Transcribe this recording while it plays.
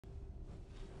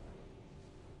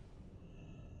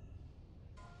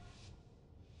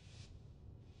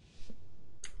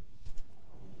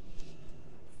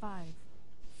5,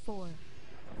 4,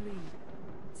 3,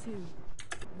 2,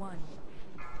 1.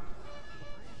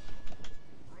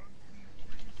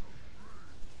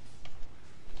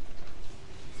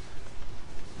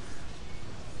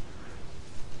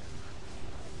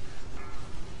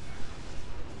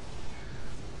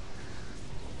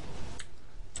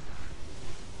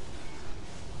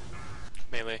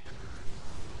 Melee.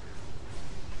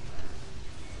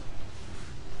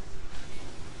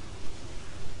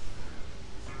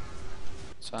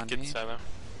 It's on Get me. Silo.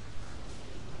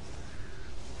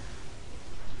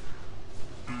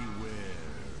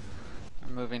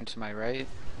 I'm moving to my right.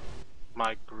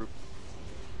 My group.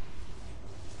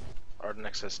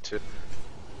 Ardenix has 2.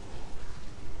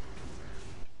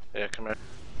 Yeah, come here.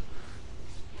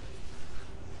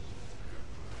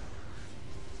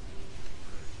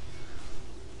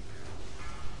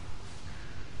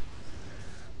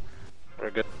 We're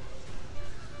good.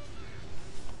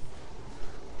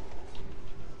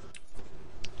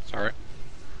 Sorry.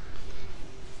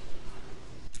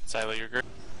 Silo, you're good.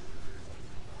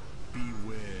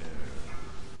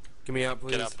 Get me out,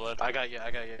 please. Get out, blood. I got you, I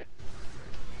got you.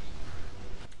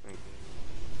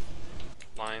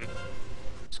 Line.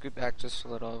 Scoot back just a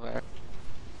little bit.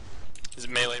 Is it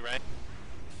melee, right?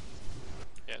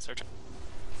 Yeah, search.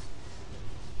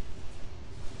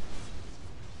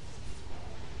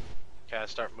 Okay, I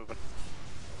start moving.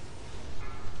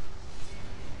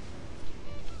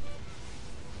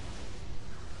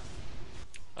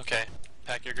 Okay,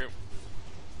 pack your group.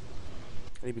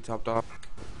 I need to be topped off.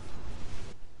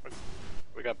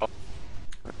 We got both.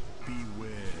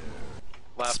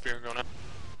 Last spear going up.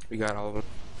 We got all of them.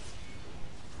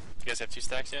 You guys have 2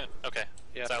 stacks yet? Okay.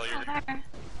 Yeah. Silo, you're good. Okay.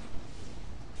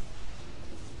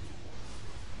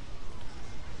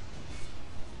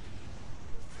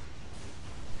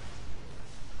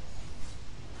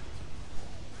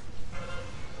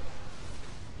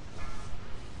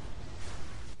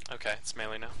 Okay, it's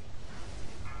melee now.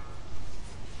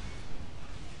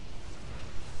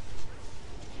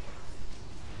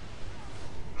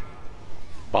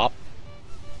 Bop.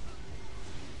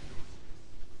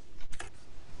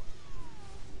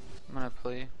 I'm gonna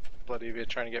play. Blood Evia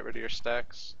trying to get rid of your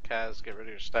stacks. Kaz, get rid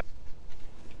of your stacks.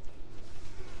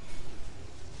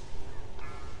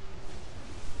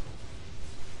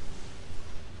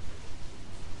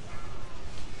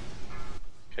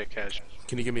 Okay, Kaz.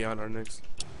 Can you get me out our next?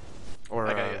 Or,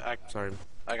 I got you, sorry.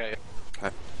 I got you.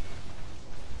 Okay.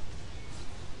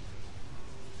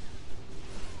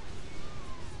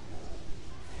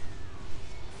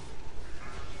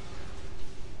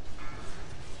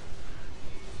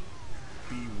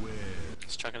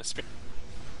 Just chucking a spear.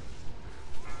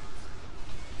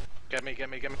 Get me, get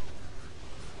me, get me.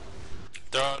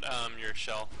 Throw out your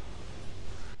shell.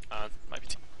 Might be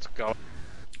Let's go.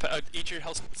 eat your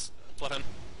health. Blood on.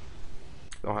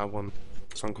 Don't have one.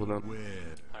 It's on cooldown.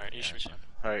 Alright, you should be fine.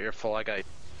 Alright, you're full, I got you.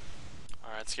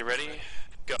 Alright, let's get ready.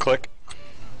 Go. Click.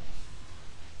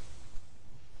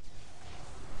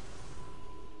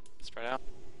 Spread out.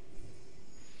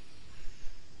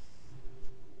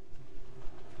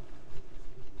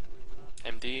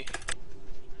 MD.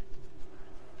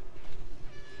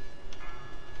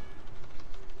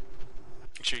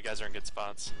 Make sure you guys are in good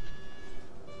spots.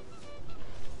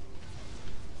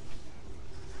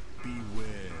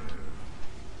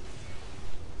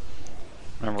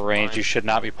 Remember, range, Fine. you should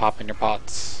not be popping your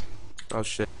pots. Oh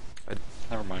shit.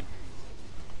 Never mind.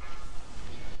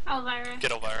 Elvira.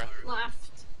 Get Elvira.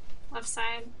 Left. Left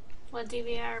side. Blood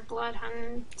DVR, Blood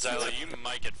Hunt. Zyla, you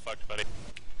might get fucked, buddy.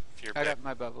 If you're I big. got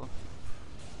my bubble.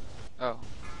 Oh.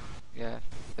 Yeah,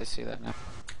 I see that now.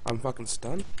 I'm fucking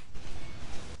stunned.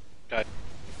 Got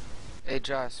Hey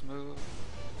Joss, move.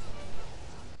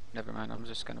 Never mind, I'm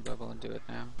just gonna bubble and do it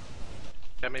now.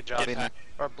 Get me, Josh. Be ne-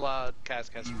 Or Blood.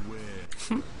 Kaz, Kaz.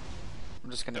 I'm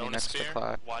just gonna be Don't next to spear.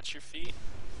 Cloud. Watch your feet.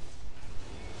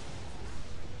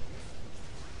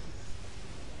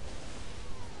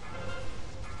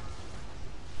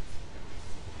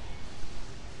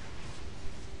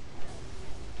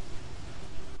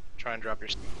 Try and drop your...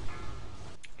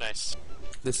 Nice.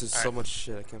 This is so Alright. much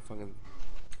shit. I can't fucking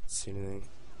see anything.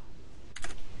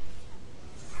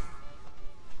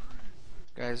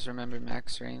 Guys, remember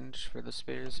max range for the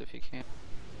spears if you can.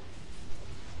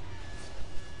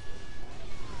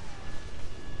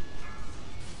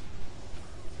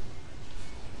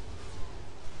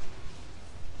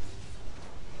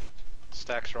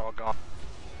 Stacks are all gone.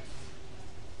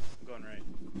 I'm going right.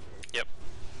 Yep.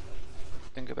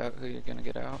 Think about who you're gonna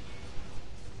get out.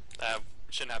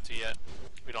 Shouldn't have to yet.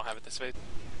 We don't have it this way.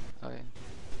 Oh yeah.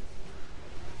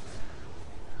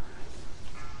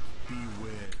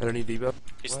 Beware. I don't need debuff.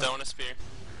 He's What? throwing a spear.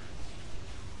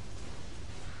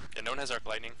 Yeah, no one has arc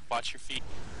lightning. Watch your feet.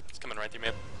 It's coming right through me.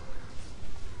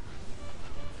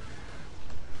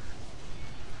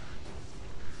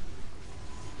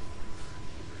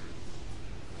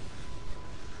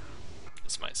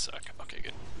 This might suck. Okay,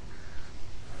 good.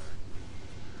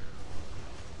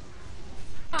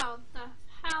 Oh, the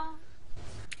hell?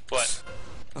 What?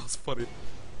 That was funny.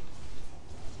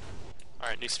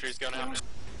 Alright, new spear's going out.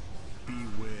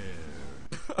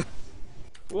 Beware.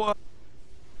 What?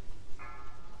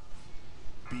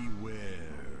 Beware.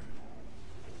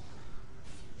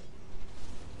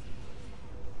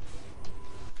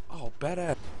 Oh,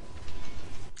 badass.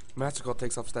 Magical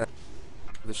takes off stat.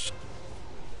 The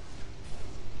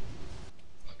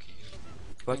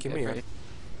Lucky me, huh?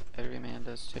 Every man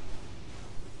does too.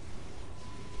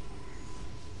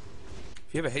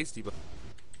 If you have a hasty buff,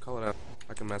 call it out.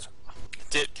 I can match.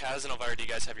 Did Kaz and Elvira, do you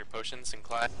guys have your potions in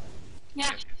class?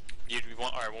 Yeah. You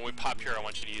want, alright, when we pop hero, I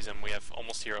want you to use them. We have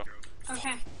almost hero.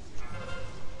 Okay.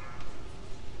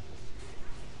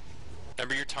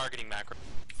 Remember your targeting macro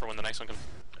for when the next one comes.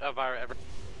 Elvira, ever.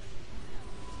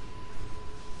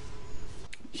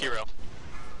 Hero.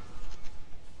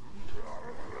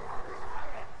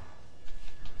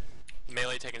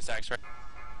 Melee taking stacks, right?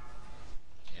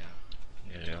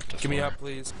 Yeah. Give me up,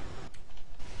 please.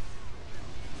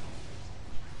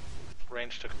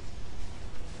 Range to.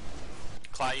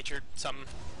 Cly, eat your something.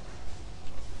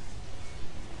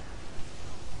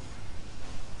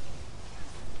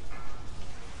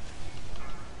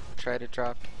 Try to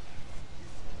drop.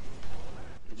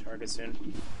 Target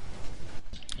soon.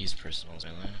 Use personals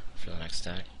earlier for the next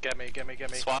stack. Get me.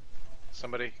 Swap.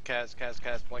 Somebody, Kaz,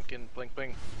 blinking, blink.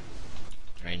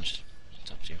 Ranged. It's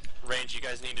up to you. Range, you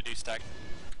guys need to do stack.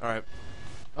 Alright.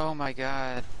 Oh my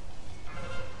god.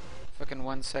 Fucking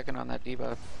 1 second on that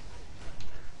debuff.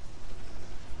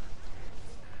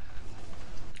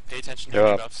 Pay attention to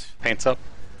Yo, debuffs. paints up.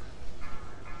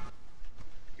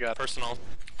 You got Personal.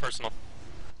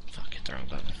 Fuck, hit the wrong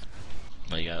button.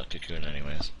 Well, you got Cocoon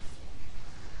anyways.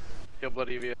 Heal Blood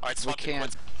EV. Alright, swap the can't.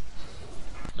 quits.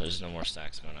 There's no more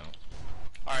stacks going out.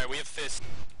 Alright, we have fist.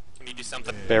 Can you do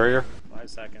something? Barrier. 5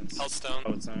 seconds. Healthstone.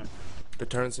 Oh, it's not.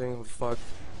 Deterrencing, fuck.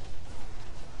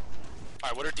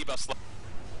 Alright, what are debuffs left?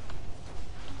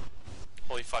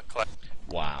 Holy fuck, Clay.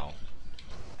 Wow.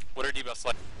 What are debuffs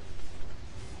left?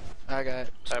 I got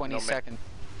no 20 ma- seconds.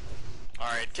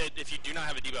 Alright, kid, if you do not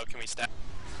have a debuff, can we stack?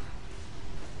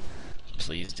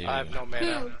 Please do. I have no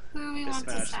mana. Who we want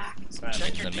to Smash. stack? Smash. Check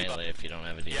In your the debuff. melee if you don't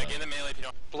have a debuff. Yeah, get in the melee if you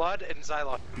don't. Blood and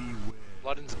Xylon. Beware.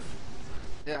 Blood and.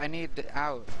 Yeah, I need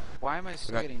out. Why am I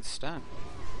still Okay. getting stunned?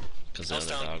 Because the other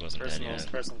Healthstone. dog wasn't dead Personals.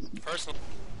 yet. Personals. Personal.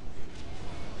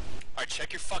 Alright,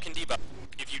 check your fucking debuff.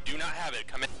 If you do not have it,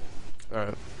 come in.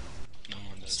 Alright.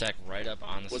 Stack right up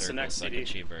on the What's the circle next so I CD?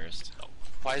 can chi burst.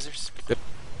 Why is there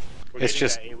We're It's getting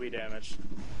just- that AoE damage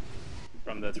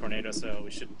from the tornado, so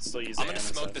we should still use I'm the gonna AM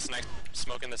and smoke stuff. this next.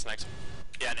 Smoking this next.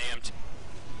 Yeah, an AM2.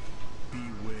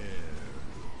 Beware.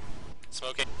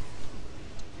 Smoking.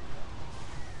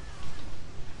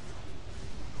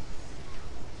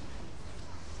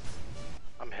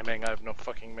 I'm hemming. I have no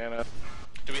fucking mana.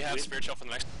 Do we have spiritual for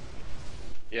the next?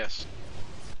 Yes.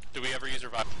 Do we ever use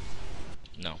revive?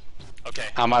 No. Okay.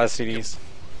 I'm out of CDs.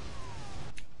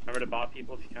 Remember to bot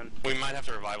people if you can. We might have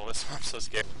to revival this. I'm so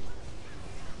scared.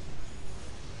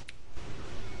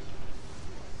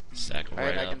 Stack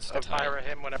Alright, right I can up. step top. Elvira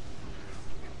him whenever.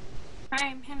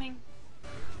 Alright, I'm hemming.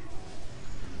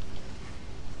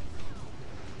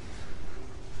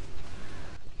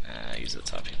 Use the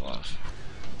top people off.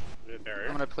 Do a barrier.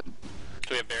 I'm gonna play. Do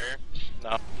we have barrier?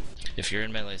 No. If you're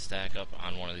in melee, stack up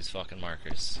on one of these fucking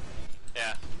markers.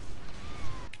 Yeah.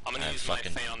 I'm gonna I use my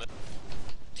fucking- feint on the.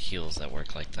 Heals that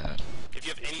work like that. If you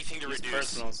have anything to Use reduce,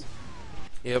 personals.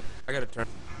 Yep, I got a turn.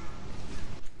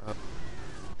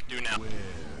 do now.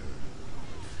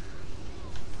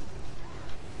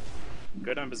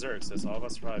 Good on Berserk, so it's all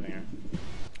about surviving here.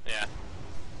 Yeah.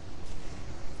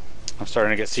 I'm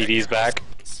starting to get Check CDs your back.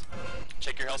 healthstones.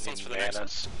 Check your healthstones for the next one.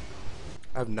 Manas.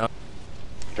 I have no.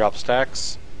 Drop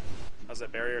stacks. How's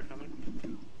that barrier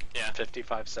coming? Yeah.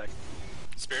 55 seconds.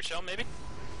 Spirit shell, maybe?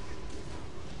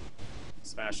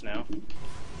 Smash now.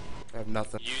 I have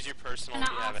nothing. Use your personal And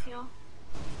if you have off it. heal.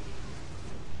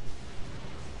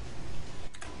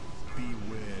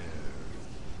 Beware.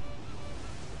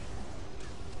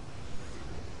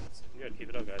 Good, keep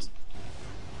it up, guys.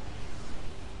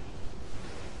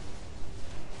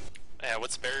 Yeah,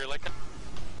 what's barrier like?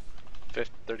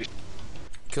 30.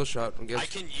 Kill shot. I'm I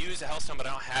getting. can use a hellstone, but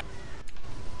I don't have.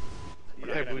 We're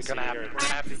Yeah, not we're gonna have. see We're your- gonna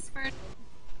have. Max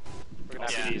for We're gonna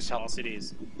Oh, have Yeah. to use All help.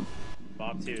 CDs.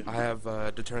 Bob 2. I have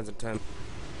deterrence in 10.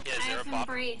 Yeah, I is there a have bop?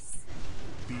 embrace.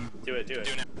 Do it, do it.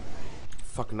 Do it now.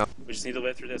 Fuck no. We just need to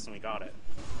live through this and we got it.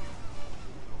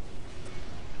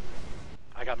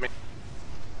 I got me.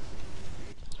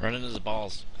 Run into the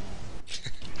balls.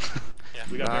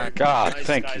 We got Nice. very God, nice,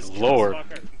 thank guys. you, Kill Lord.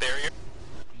 this fucker. Barrier.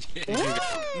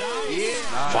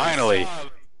 Finally.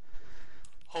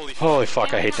 Holy Holy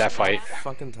fuck, I hate that fight.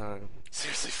 Fucking time.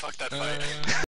 Seriously, fuck that fight.